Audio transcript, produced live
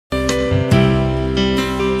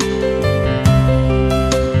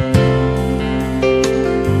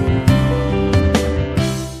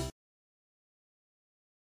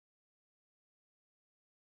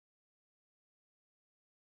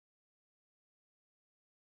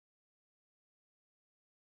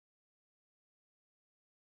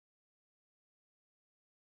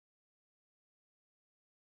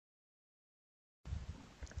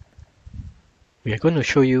We are going to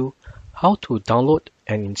show you how to download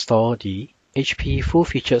and install the HP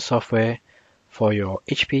full-featured software for your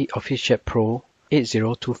HP OfficeJet Pro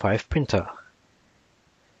 8025 printer.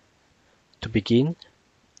 To begin,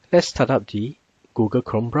 let's start up the Google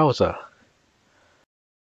Chrome browser.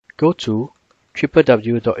 Go to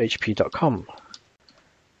www.hp.com.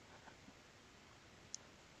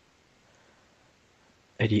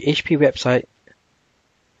 At the HP website,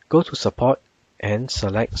 go to Support and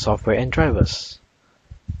select Software and Drivers.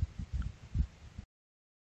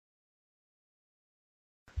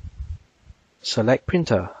 Select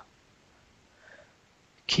Printer.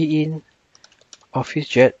 Key in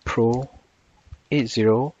OfficeJet Pro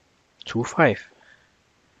 8025.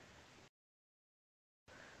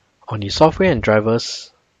 On the Software and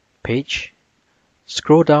Drivers page,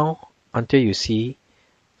 scroll down until you see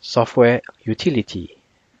Software Utility.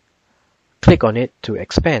 Click on it to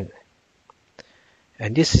expand.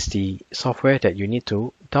 And this is the software that you need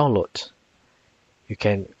to download. You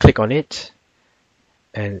can click on it,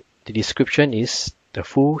 and the description is the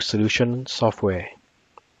full solution software.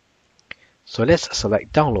 So let's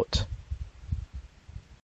select Download.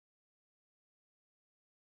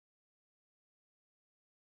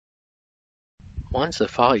 Once the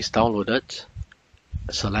file is downloaded,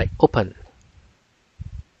 select Open.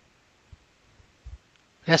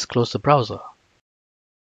 Let's close the browser.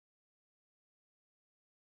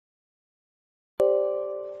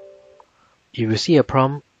 You will see a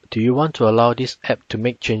prompt, do you want to allow this app to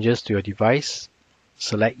make changes to your device?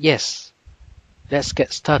 Select Yes. Let's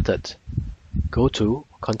get started. Go to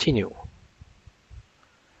Continue.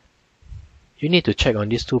 You need to check on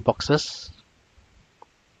these two boxes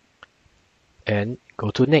and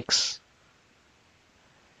go to Next.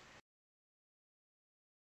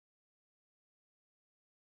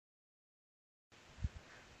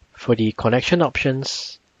 For the connection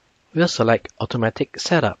options, we'll select Automatic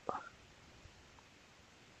Setup.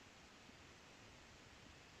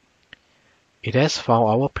 It has found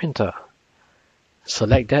our printer.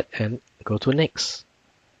 Select that and go to Next.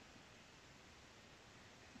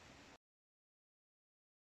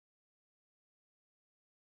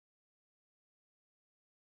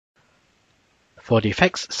 For the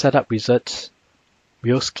fax setup results,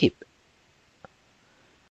 we'll skip.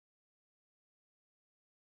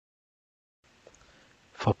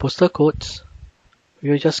 For postal codes,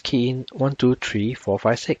 we'll just key in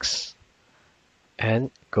 123456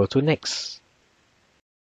 and go to Next.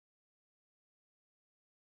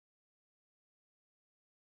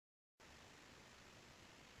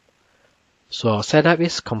 So our setup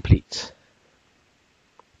is complete.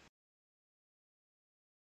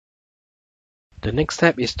 The next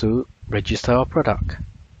step is to register our product,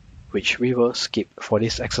 which we will skip for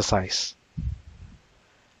this exercise.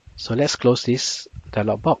 So let's close this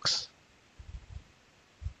dialog box.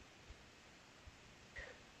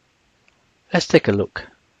 Let's take a look.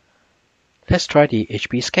 Let's try the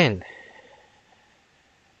HP scan.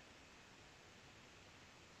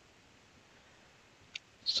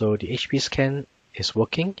 So the HP scan is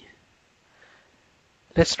working.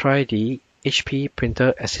 Let's try the HP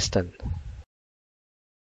Printer Assistant.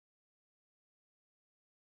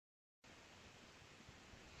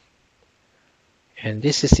 And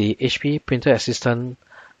this is the HP Printer Assistant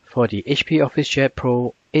for the HP OfficeJet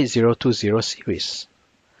Pro 8020 series.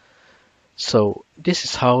 So this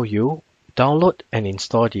is how you download and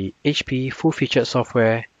install the HP full-featured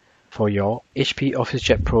software for your HP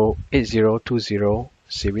OfficeJet Pro 8020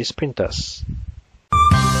 series printers.